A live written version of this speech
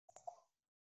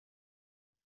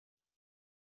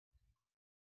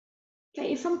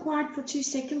Okay, if I'm quiet for 2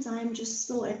 seconds, I am just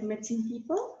still admitting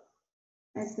people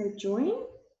as they join.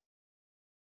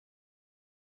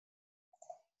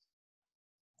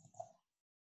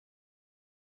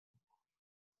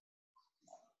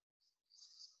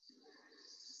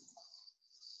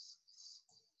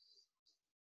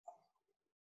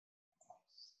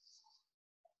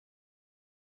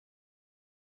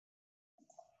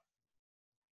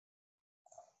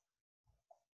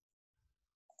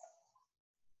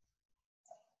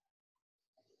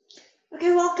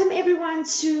 Okay, welcome everyone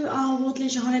to our World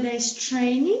Leisure Holidays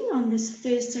training on this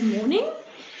Thursday morning.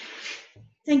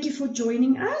 Thank you for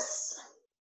joining us.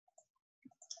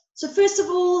 So first of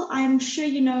all, I'm sure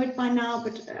you know it by now,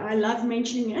 but I love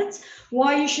mentioning it,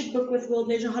 why you should book with World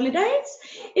Leisure Holidays.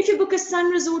 If you book a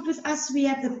sun resort with us, we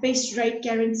have the best rate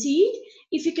guaranteed.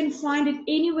 If you can find it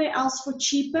anywhere else for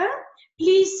cheaper,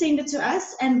 please send it to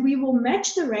us and we will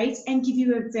match the rates and give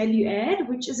you a value add,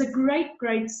 which is a great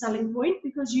selling point,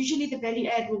 because usually the value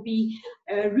add will be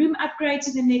a room upgrade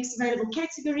to the next available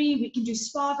category. We can do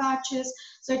spa vouchers.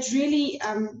 So it's really,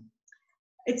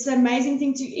 it's an amazing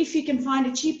thing to, if you can find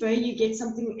it cheaper, you get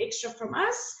something extra from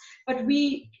us, but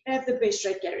we have the best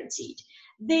rate guaranteed.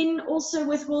 Then also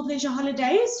with World Leisure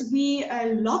Holidays, we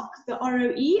lock the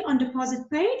ROE on deposit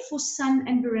paid for sun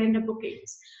and veranda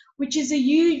bookings, which is a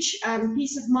huge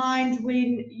peace of mind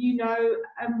when you know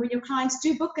when your clients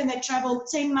do book and they travel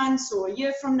 10 months or a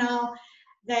year from now,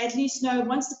 they at least know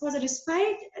once deposit is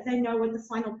paid, they know what the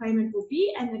final payment will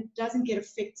be and it doesn't get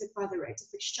affected by the rate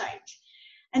of exchange.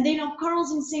 And then our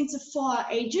Corals incentive for our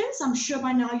agents, I'm sure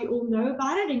by now you all know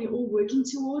about it and you're all working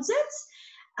towards it.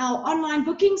 Our online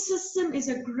booking system is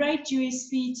a great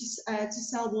USP to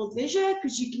sell World Leisure,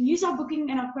 because you can use our booking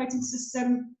and our quoting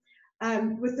system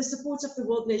with the support of the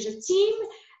World Leisure team,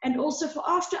 and also for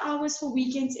after hours, for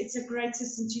weekends, it's a great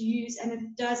system to use and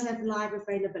it does have live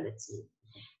availability.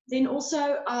 Then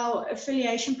also our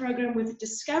affiliation program with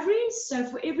Discovery. So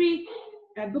for every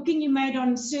booking you made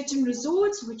on certain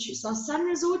resorts, which is our sun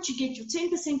resort, you get your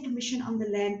 10% commission on the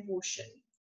land portion.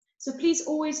 So please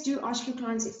always do ask your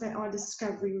clients if they are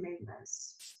Discovery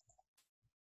members.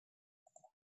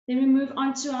 Then we move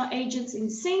on to our agents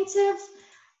incentive.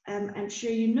 I'm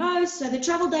sure you know, so the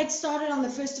travel date started on the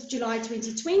 1st of July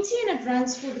 2020 and it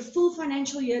runs for the full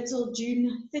financial year till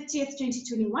June 30th,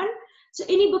 2021. So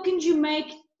any bookings you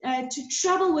make to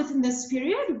travel within this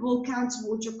period will count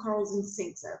towards your Corals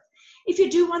incentive. If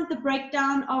you do want the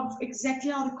breakdown of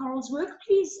exactly how the Corals work,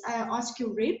 please ask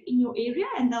your rep in your area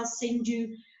and they'll send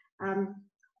you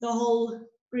the whole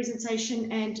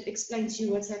presentation and explain to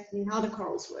you what's happening, how the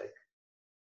Corals work.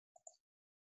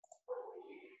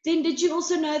 Then did you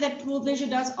also know that World Leisure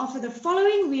does offer the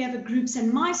following? We have a groups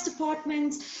and MICE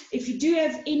department. If you do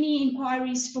have any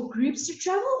inquiries for groups to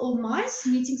travel or MICE,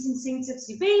 meetings, incentives,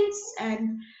 events,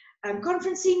 and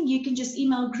conferencing, you can just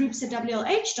email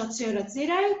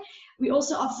groups@wlh.co.za. We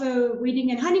also offer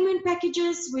wedding and honeymoon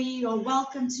packages where you are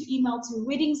welcome to email to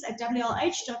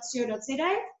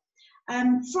weddings@wlh.co.za.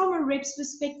 From a rep's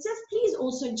perspective, please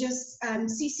also just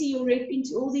CC your rep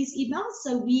into all these emails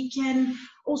so we can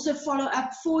also follow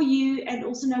up for you and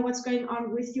also know what's going on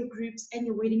with your groups and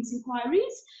your weddings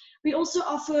inquiries. We also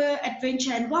offer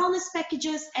adventure and wellness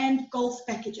packages and golf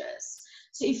packages.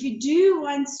 So if you do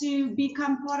want to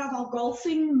become part of our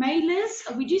golfing mailers,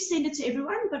 we do send it to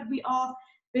everyone, but we are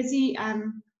busy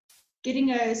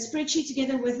getting a spreadsheet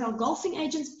together with our golfing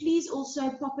agents. Please also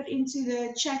pop it into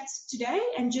the chat today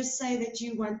and just say that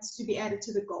you want to be added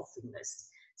to the golfing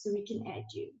list so we can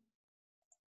add you.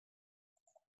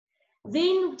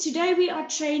 Then today we are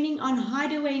training on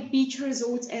Hideaway Beach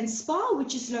Resort and Spa,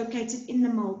 which is located in the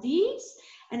Maldives,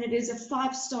 and it is a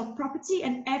 5-star property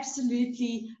and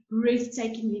absolutely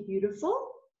breathtakingly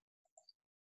beautiful.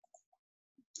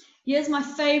 Here's my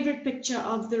favorite picture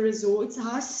of the resort.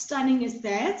 How stunning is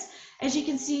that? As you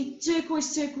can see,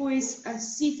 turquoise,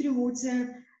 see-through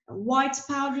water, white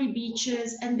powdery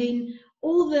beaches, and then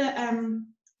all the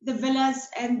villas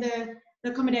and the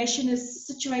accommodation is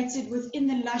situated within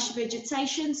the lush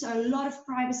vegetation, so a lot of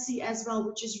privacy as well,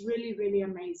 which is really, really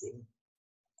amazing.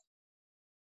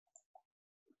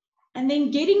 And then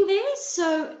getting there,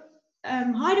 so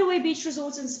Hideaway Beach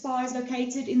Resort and Spa is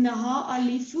located in the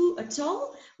Ha'alifu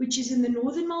Atoll, which is in the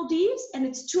northern Maldives, and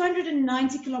it's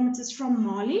 290 kilometers from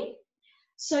Mali.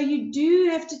 So you do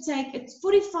have to take a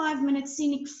 45-minute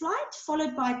scenic flight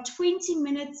followed by a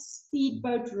 20-minute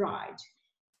speedboat ride.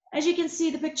 As you can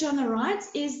see, the picture on the right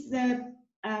is the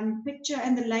picture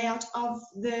and the layout of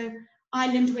the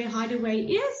island where Hideaway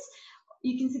is.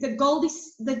 You can see the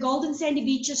golden sandy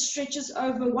beaches stretches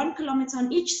over 1 kilometer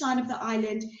on each side of the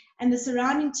island, and the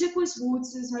surrounding turquoise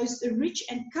waters host a rich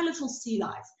and colorful sea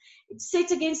life. It's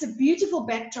set against a beautiful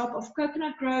backdrop of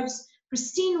coconut groves,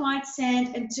 pristine white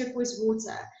sand, and turquoise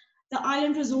water. The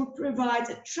island resort provides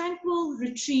a tranquil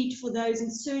retreat for those in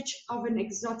search of an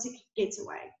exotic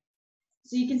getaway.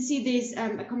 So you can see there's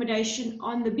accommodation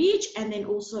on the beach and then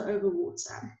also over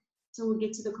water. So we'll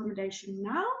get to the accommodation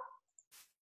now.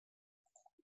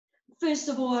 First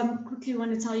of all, I quickly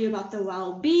want to tell you about the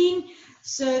well-being.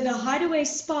 So the Hideaway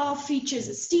Spa features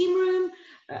a steam room,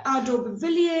 outdoor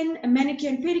pavilion, a manicure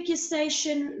and pedicure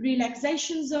station,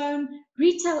 relaxation zone,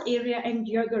 retail area, and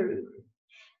yoga room.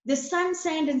 The sun,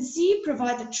 sand, and sea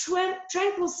provide a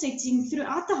tranquil setting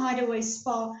throughout the Hideaway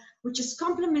Spa, which is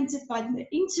complemented by the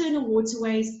internal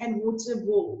waterways and water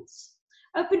walls,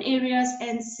 open areas,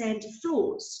 and sand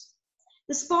floors.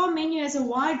 The spa menu has a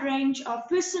wide range of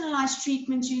personalized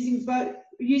treatments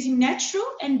using natural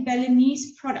and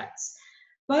Balinese products.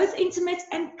 Both intimate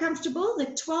and comfortable,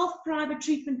 the 12 private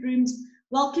treatment rooms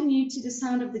welcome you to the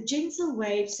sound of the gentle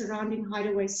waves surrounding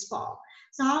Hideaway Spa.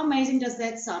 So how amazing does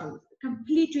that sound?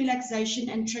 Complete relaxation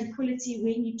and tranquility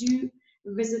when you do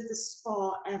visit the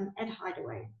spa at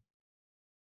Hideaway.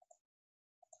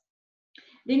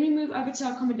 Then we move over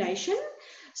to accommodation.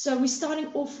 So we're starting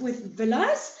off with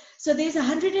villas. So there's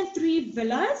 103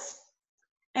 villas,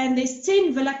 and there's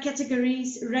 10 villa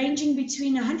categories ranging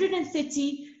between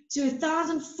 130 to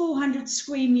 1,400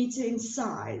 square meter in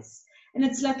size. And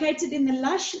it's located in the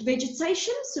lush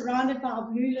vegetation surrounded by a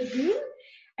blue lagoon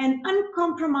and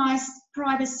uncompromised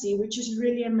privacy, which is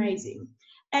really amazing.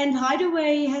 And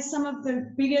Hideaway has some of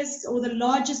the biggest or the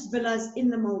largest villas in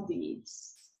the Maldives.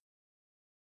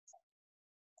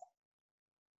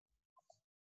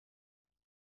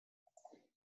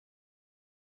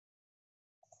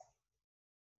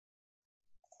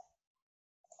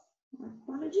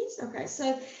 Apologies. Okay,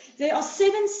 so there are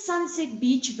 7 Sunset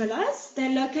Beach villas.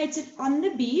 They're located on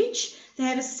the beach. They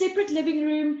have a separate living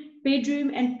room,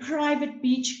 bedroom, and private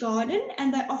beach garden,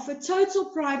 and they offer total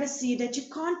privacy that you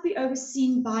can't be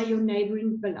overseen by your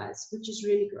neighboring villas, which is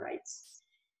really great.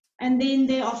 And then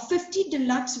there are 50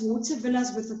 deluxe water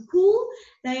villas with a pool.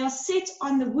 They are set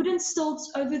on the wooden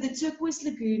stilts over the turquoise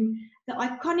lagoon, the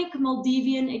iconic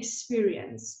Maldivian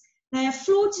experience. They have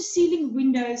floor-to-ceiling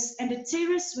windows and a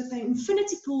terrace with an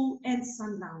infinity pool and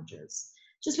sun lounges.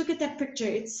 Just look at that picture.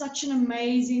 It's such an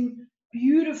amazing,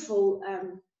 beautiful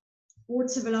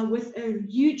water villa with a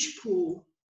huge pool.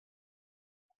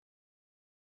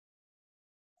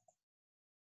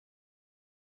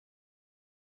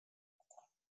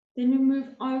 Then we move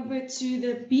over to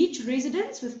the beach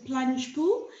residence with plunge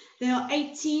pool. There are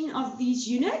 18 of these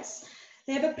units.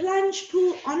 They have a plunge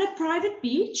pool on a private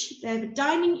beach. They have a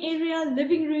dining area,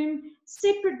 living room,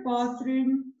 separate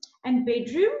bathroom and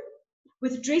bedroom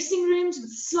with dressing rooms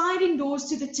with sliding doors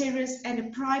to the terrace and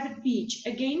a private beach.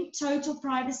 Again, total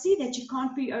privacy that you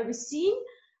can't be overseen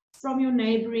from your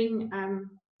neighboring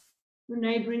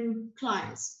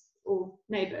clients or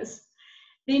neighbors.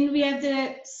 Then we have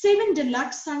the 7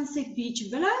 deluxe Sunset Beach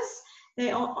villas.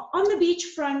 They are on the beach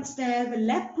front. They have a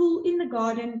lap pool in the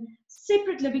garden,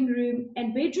 separate living room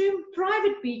and bedroom,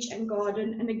 private beach and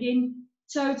garden, and again,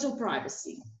 total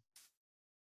privacy.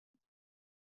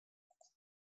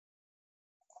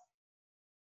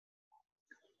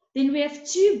 Then we have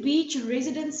 2 beach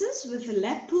residences with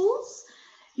lap pools.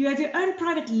 You have your own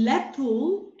private lap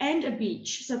pool and a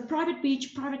beach. So private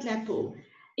beach, private lap pool.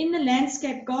 In the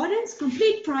landscape gardens,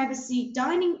 complete privacy,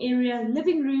 dining area,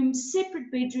 living room,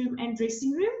 separate bedroom and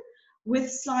dressing room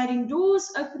with sliding doors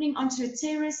opening onto a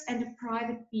terrace and a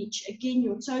private beach. Again,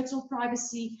 your total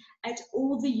privacy at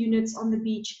all the units on the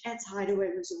beach at Hideaway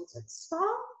Resort at Spa.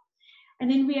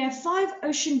 And then we have 5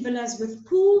 ocean villas with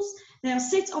pools. They are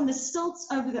set on the stilts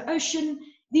over the ocean.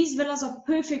 These villas are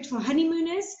perfect for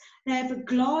honeymooners. They have a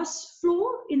glass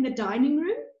floor in the dining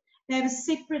room. They have a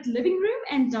separate living room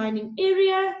and dining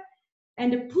area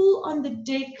and a pool on the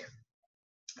deck,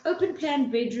 open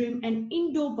plan bedroom and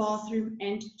indoor bathroom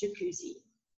and jacuzzi.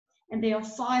 And there are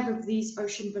 5 of these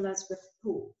ocean villas with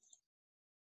pools.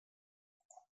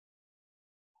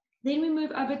 Then we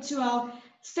move over to our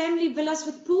family villas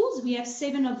with pools. We have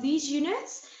 7 of these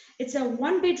units. It's a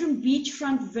 1-bedroom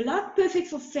beachfront villa, perfect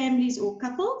for families or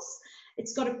couples.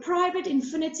 It's got a private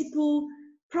infinity pool,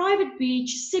 private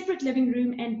beach, separate living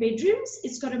room and bedrooms.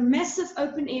 It's got a massive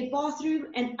open air bathroom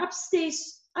and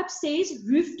upstairs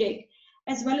roof deck,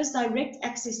 as well as direct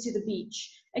access to the beach.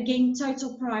 Again,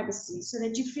 total privacy, so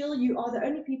that you feel you are the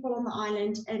only people on the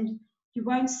island and you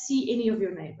won't see any of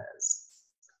your neighbors.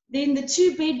 Then the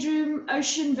 2-bedroom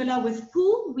ocean villa with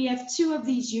pool. We have 2 of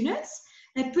these units.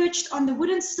 They're perched on the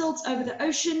wooden stilts over the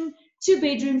ocean, 2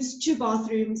 bedrooms, 2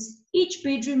 bathrooms. Each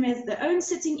bedroom has their own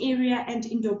sitting area and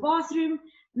indoor bathroom,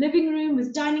 living room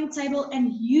with dining table,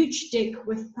 and huge deck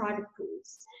with private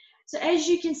pools. So as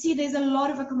you can see, there's a lot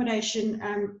of accommodation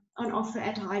on offer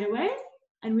at Hideaway,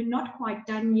 and we're not quite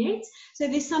done yet. So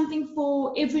there's something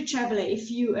for every traveler.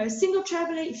 If you're a single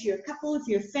traveler, if you're a couple, if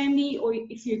you're a family, or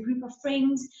if you're a group of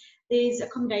friends, there's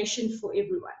accommodation for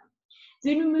everyone.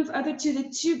 Then we move over to the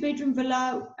 2-bedroom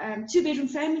villa, 2-bedroom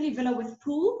family villa with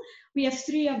pool. We have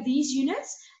 3 of these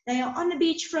units. They are on the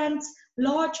beachfront,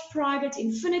 large private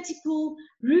infinity pool,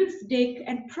 roof deck,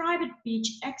 and private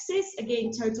beach access.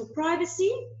 Again, total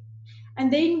privacy.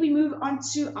 And then we move on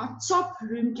to our top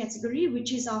room category,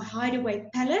 which is our Hideaway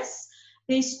Palace.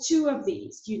 There's 2 of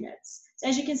these units. So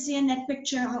as you can see in that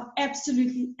picture, how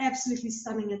absolutely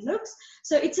stunning it looks.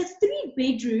 So it's a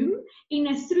 3-bedroom in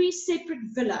a 3 separate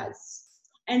villas,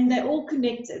 and they're all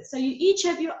connected. So you each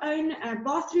have your own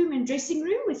bathroom and dressing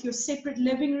room with your separate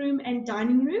living room and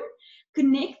dining room,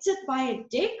 connected by a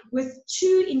deck with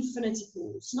 2 infinity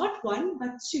pools, not 1,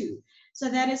 but 2. So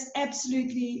that is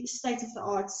absolutely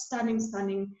state-of-the-art,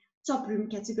 stunning top room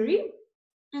category.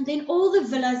 And then all the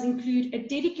villas include a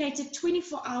dedicated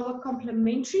 24-hour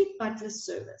complimentary butler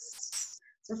service.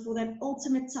 So for that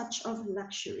ultimate touch of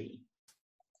luxury.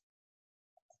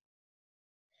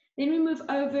 Then we move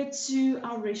over to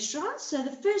our restaurants. So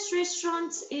the first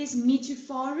restaurant is Mitu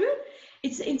Faru.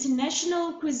 It's an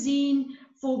international cuisine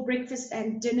for breakfast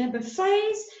and dinner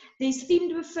buffets. There's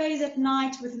themed buffets at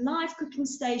night with live cooking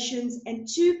stations and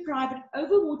 2 private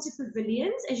overwater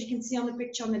pavilions, as you can see on the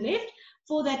picture on the left,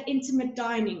 for that intimate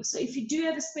dining. So if you do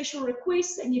have a special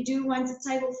request and you do want a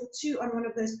table for 2 on one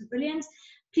of those pavilions,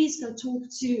 please go talk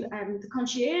to the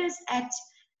concierge at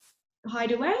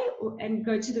Hideaway and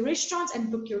go to the restaurant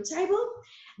and book your table.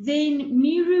 Then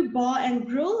Miru Bar and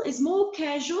Grill is more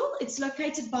casual. It's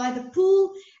located by the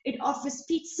pool. It offers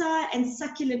pizza and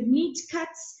succulent meat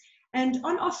cuts. And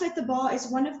on offer at the bar is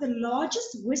one of the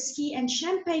largest whiskey and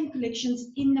champagne collections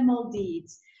in the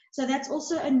Maldives. So that's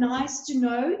also a nice to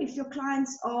know if your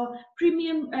clients are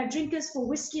premium drinkers for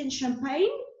whiskey and champagne.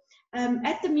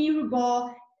 At the Miru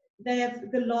Bar, they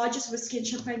have the largest whiskey and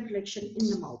champagne collection in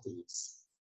the Maldives.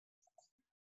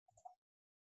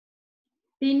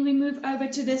 Then we move over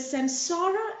to the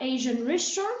Samsara Asian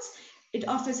restaurant. It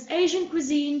offers Asian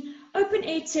cuisine, open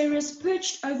air terrace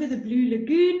perched over the Blue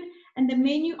Lagoon, and the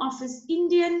menu offers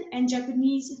Indian and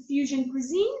Japanese fusion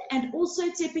cuisine, and also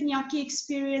teppanyaki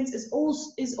experience is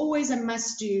always a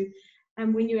must-do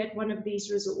when you're at one of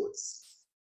these resorts.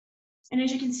 And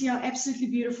as you can see how absolutely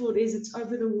beautiful it is, it's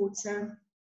over the water.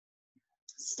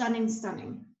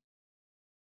 Stunning.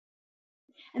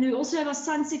 And we also have our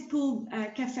Sunset Pool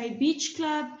Cafe Beach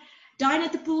Club. Dine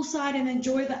at the poolside and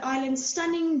enjoy the island's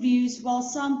stunning views while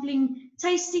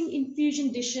tasting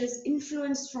infusion dishes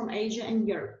influenced from Asia and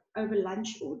Europe over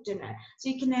lunch or dinner. So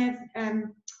you can have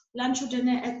lunch or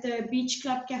dinner at the Beach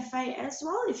Club Cafe as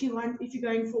well if you're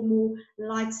going for more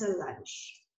lighter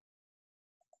lunch.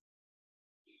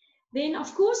 Then,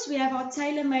 of course, we have our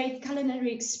tailor-made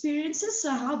culinary experiences.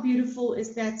 So how beautiful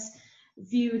is that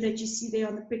view that you see there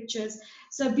on the pictures?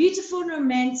 So beautiful,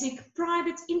 romantic,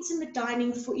 private, intimate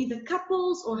dining for either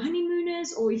couples or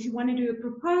honeymooners, or if you want to do a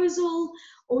proposal,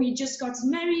 or you just got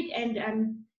married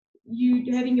and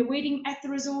you're having your wedding at the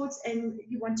resort and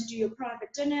you want to do your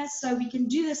private dinner. So we can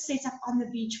do this setup on the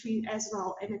beach for you as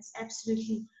well. And it's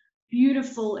absolutely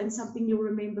beautiful and something you'll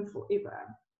remember forever.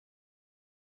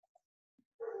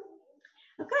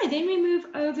 Okay, then we move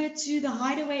over to the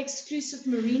Hideaway exclusive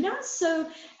marina. So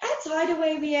at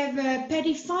Hideaway, we have a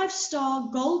PADI 5-star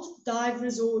gold dive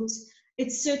resort.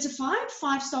 It's certified,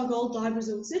 5-star gold dive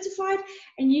resort certified,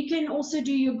 and you can also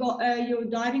do your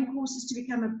diving courses to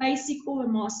become a basic or a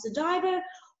master diver,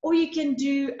 or you can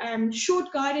do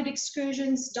short guided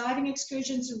excursions, diving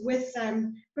excursions with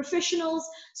professionals.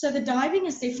 So the diving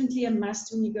is definitely a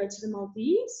must when you go to the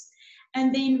Maldives.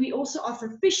 And then we also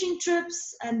offer fishing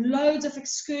trips and loads of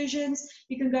excursions.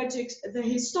 You can go to the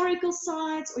historical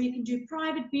sites, or you can do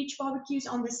private beach barbecues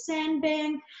on the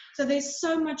sandbank. So there's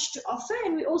so much to offer.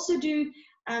 And we also do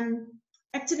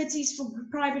activities for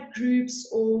private groups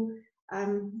or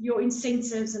your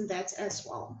incentives and that as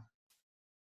well.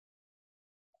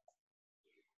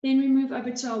 Then we move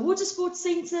over to our water sports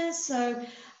center. So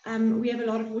we have a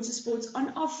lot of water sports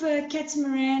on offer: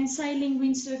 catamaran, sailing,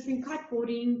 windsurfing,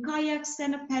 kiteboarding, kayak,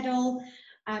 stand-up paddle,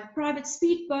 private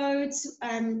speedboats,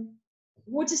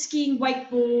 water skiing,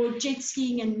 wakeboard, jet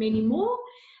skiing, and many more.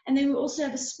 And then we also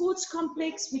have a sports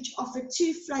complex which offer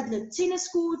 2 floodlit tennis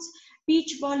courts,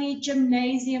 beach volley,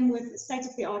 gymnasium with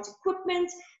state-of-the-art equipment,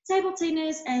 table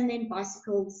tennis, and then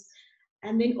bicycles.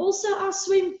 And then also our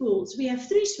swim pools. We have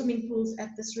 3 swimming pools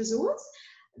at this resort.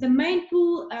 The main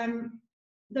pool,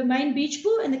 the main beach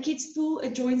pool and the kids pool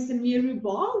adjoins the Miru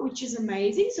bar, which is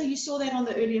amazing. So you saw that on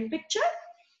the earlier picture.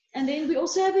 And then we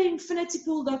also have an infinity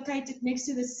pool located next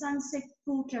to the Sunset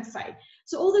Pool Cafe.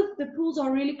 So all the pools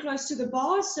are really close to the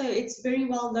bar, so it's very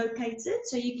well located.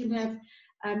 So you can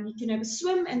have a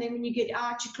swim, and then when you get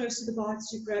out, you're close to the bar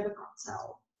to grab a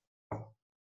cocktail.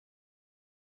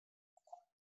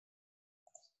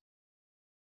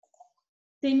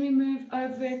 Then we move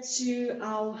over to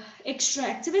our extra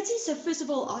activities. So first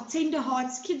of all, our Tender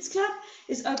Hearts Kids Club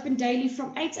is open daily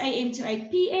from 8 a.m. to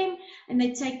 8 p.m. and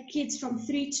they take kids from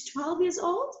 3 to 12 years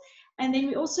old. And then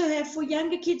we also have, for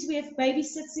younger kids, we have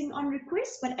babysitting on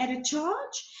request, but at a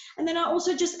charge. And then I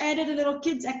also just added a little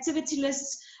kids activity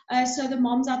list so the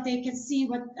moms out there can see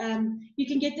what, you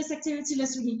can get this activity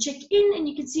list when you check in, and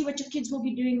you can see what your kids will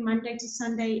be doing Monday to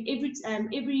Sunday,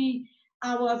 every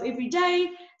hour of every day.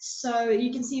 So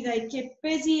you can see they kept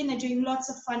busy and they're doing lots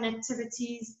of fun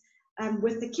activities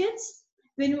with the kids.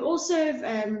 Then we also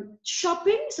have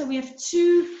shopping. So we have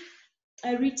 2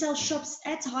 retail shops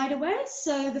at Hideaway.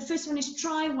 So the first one is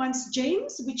Try Once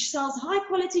Gems, which sells high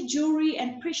quality jewelry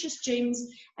and precious gems,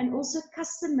 and also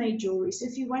custom made jewelry. So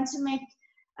if you want to make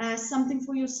something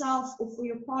for yourself or for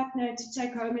your partner to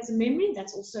take home as a memory,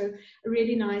 that's also a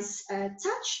really nice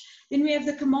touch. Then we have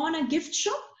the Kamana gift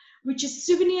shop, which is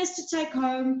souvenirs to take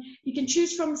home. You can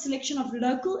choose from a selection of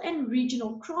local and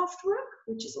regional craft work,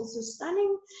 which is also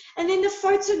stunning. And then the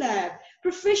Photo Lab,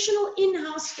 professional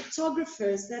in-house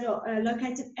photographers that are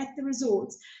located at the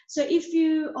resort. So if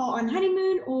you are on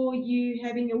honeymoon, or you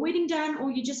having your wedding done, or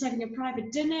you're just having a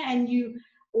private dinner and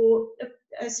or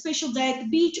a special day at the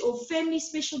beach, or family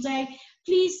special day,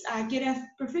 please get a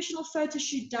professional photo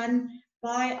shoot done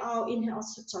by our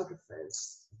in-house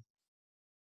photographers.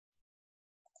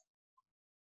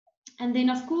 And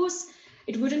then, of course,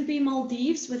 it wouldn't be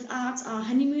Maldives without our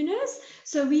honeymooners.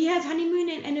 So we have honeymoon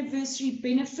and anniversary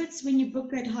benefits when you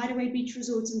book at Hideaway Beach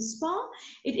Resorts and Spa.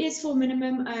 It is for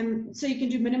minimum, so you can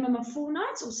do minimum of 4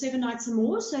 nights or 7 nights or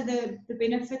more. So the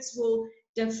benefits will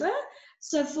differ.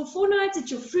 So for 4 nights, it's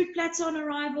your fruit platter on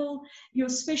arrival, your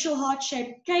special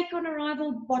heart-shaped cake on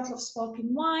arrival, bottle of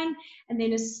sparkling wine, and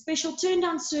then a special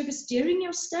turn-down service during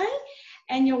your stay,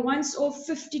 and your once-off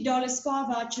 $50 spa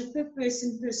voucher per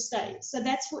person per stay. So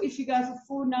that's for if you go for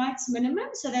 4 nights minimum.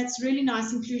 So that's really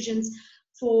nice inclusions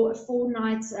for a 4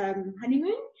 nights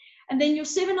honeymoon. And then your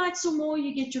 7 nights or more,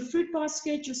 you get your fruit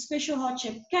basket, your special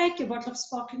heart-shaped cake, your bottle of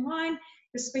sparkling wine,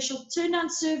 your special turn-down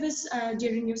service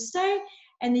during your stay,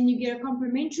 and then you get a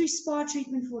complimentary spa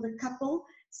treatment for the couple,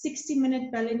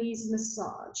 60-minute Balinese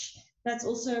massage. That's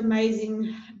also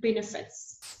amazing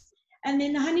benefits. And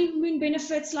then the honeymoon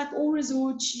benefits, like all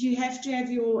resorts, you have to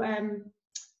have your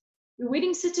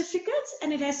wedding certificate,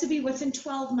 and it has to be within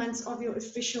 12 months of your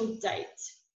official date.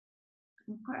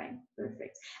 Okay,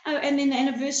 perfect. Oh, and then the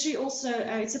anniversary also,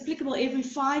 it's applicable every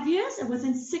 5 years and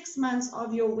within 6 months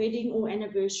of your wedding or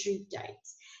anniversary date.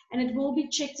 And it will be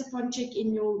checked upon check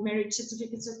in your marriage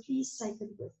certificate, so please take it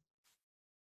with.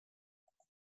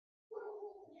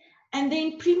 And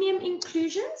then premium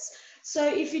inclusions.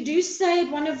 So if you do stay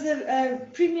at one of the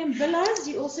premium villas,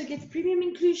 you also get premium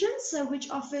inclusions, so which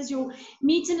offers your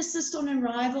meet and assist on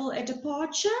arrival at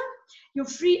departure, your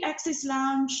free access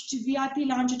lounge to VIP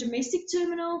lounge at domestic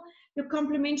terminal, your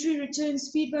complimentary return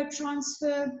speedboat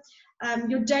transfer,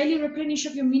 your daily replenish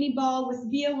of your minibar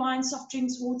with beer, wine, soft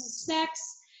drinks, water,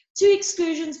 snacks, 2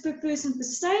 excursions per person per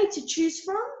stay to choose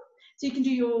from. So you can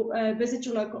do your visit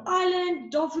your local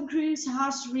island, dolphin cruise,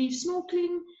 house reef,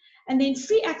 snorkeling, and then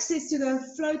free access to the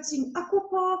floating aqua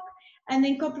park, and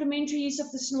then complimentary use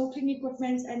of the snorkeling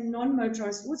equipment and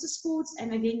non-motorized water sports,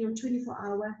 and again your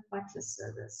 24-hour butler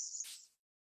service.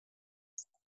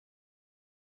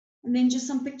 And then just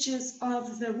some pictures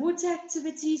of the water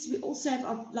activities. We also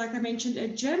have, like I mentioned, a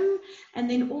gym, and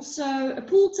then also a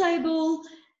pool table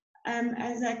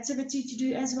as an activity to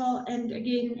do as well. And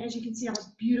again, as you can see how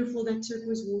beautiful that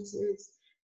turquoise water is,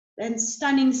 and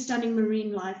stunning, stunning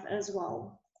marine life as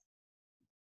well.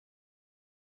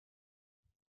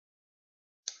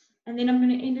 And then I'm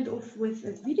going to end it off with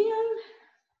a video.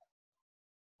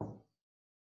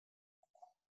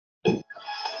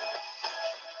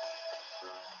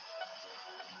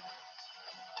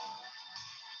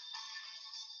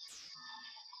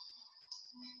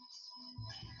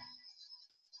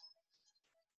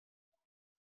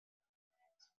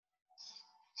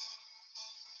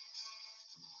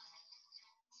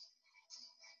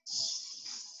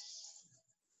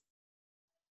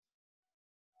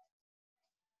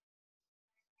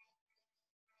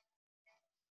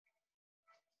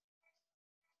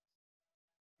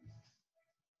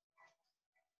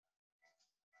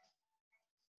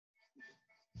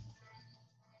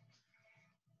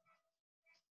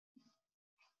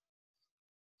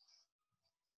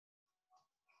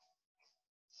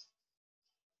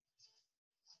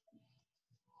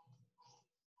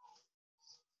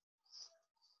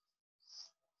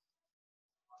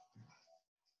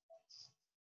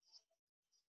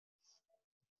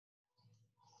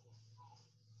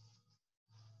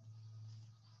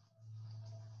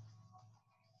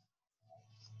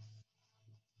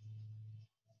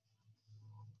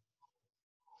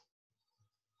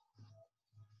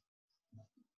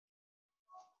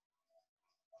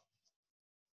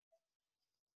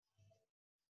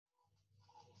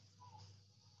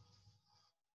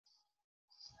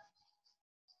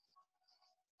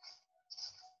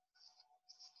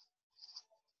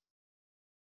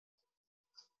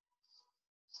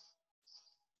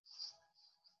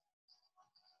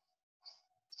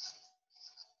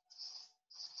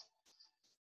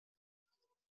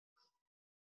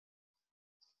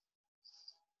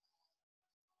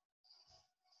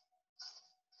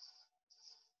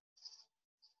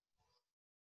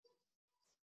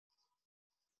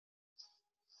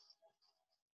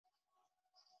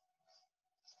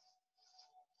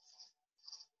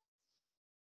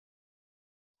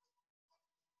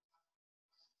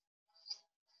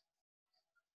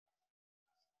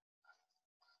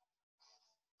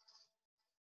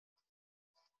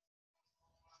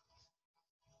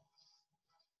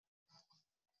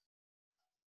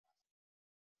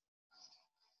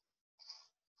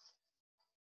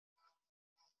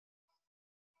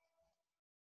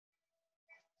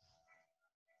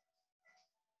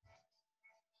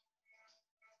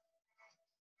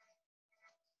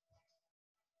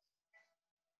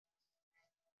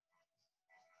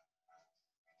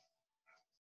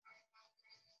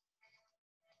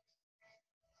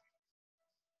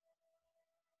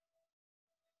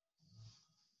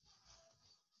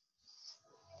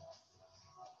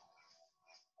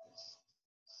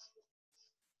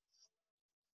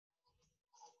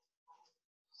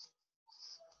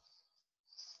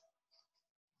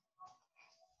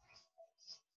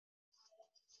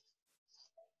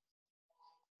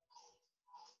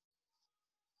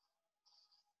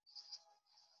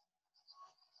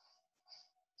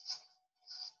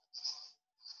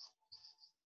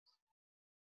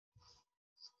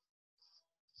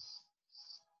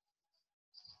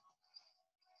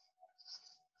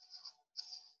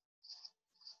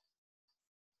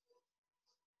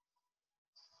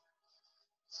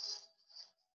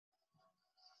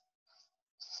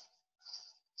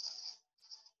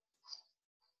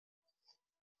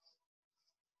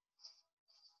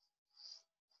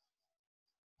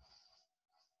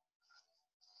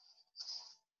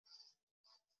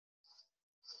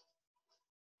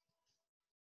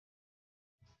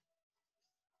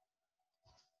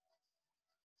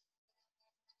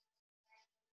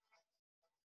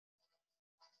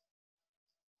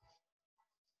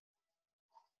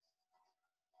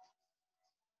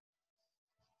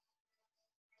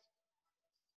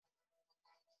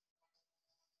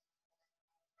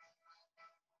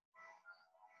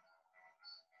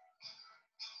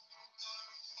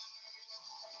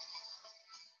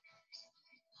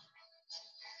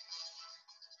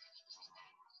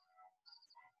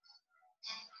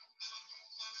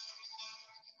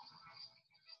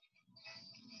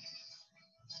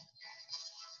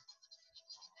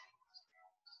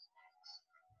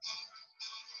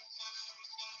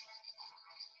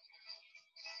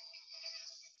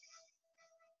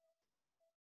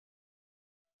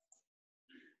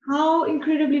 How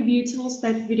incredibly beautiful is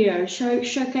that video,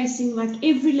 showcasing like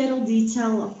every little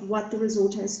detail of what the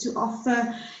resort has to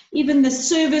offer, even the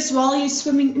service while you're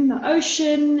swimming in the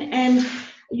ocean, and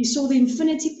you saw the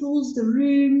infinity pools, the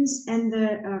rooms, and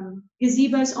the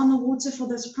gazebos on the water for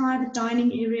those private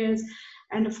dining areas,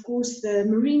 and of course the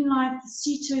marine life, the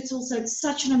sea turtles. So it's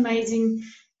such an amazing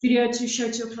video to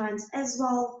show to your clients as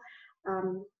well,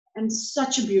 and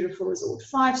such a beautiful resort,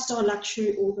 5-star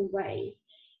luxury all the way.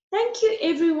 Thank you,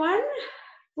 everyone,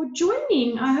 for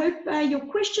joining. I hope your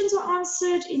questions were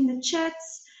answered in the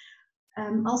chats.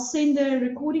 I'll send the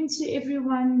recording to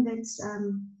everyone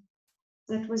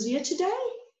that was here today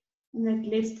and that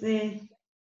left their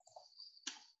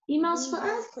emails for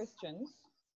us. Questions.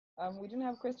 We didn't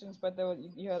have questions, but there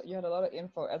you had a lot of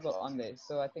info as well on there.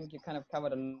 So I think you kind of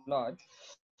covered a lot.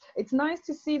 It's nice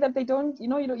to see that they don't, you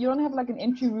don't have like an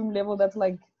entry room level that's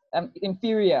like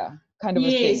inferior kind of a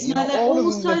thing. Yes, no, they're all the all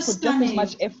rooms, so they put stunning. just as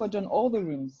much effort on all the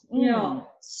rooms. Yeah,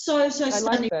 so I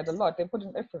stunning. like that a lot. They put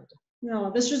in effort. Yeah,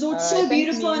 this resort's so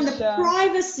beautiful, and the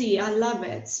privacy, I love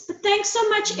it. But thanks so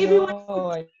much, everyone,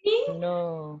 for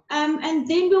joining. And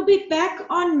then we'll be back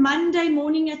on Monday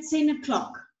morning at 10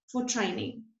 o'clock for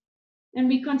training. And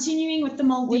we're continuing with the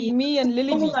Maldives. With me and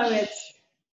Lily Beach.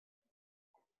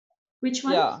 Which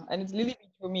one? Yeah, and it's Lily Beach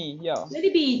for me, yeah.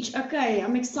 Lily Beach, okay,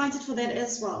 I'm excited for that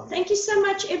as well. Thank you so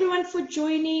much, everyone, for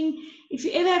joining. If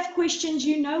you ever have questions,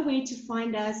 you know where to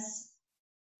find us.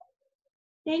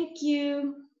 Thank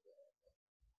you.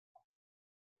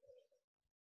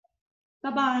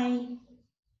 Bye-bye.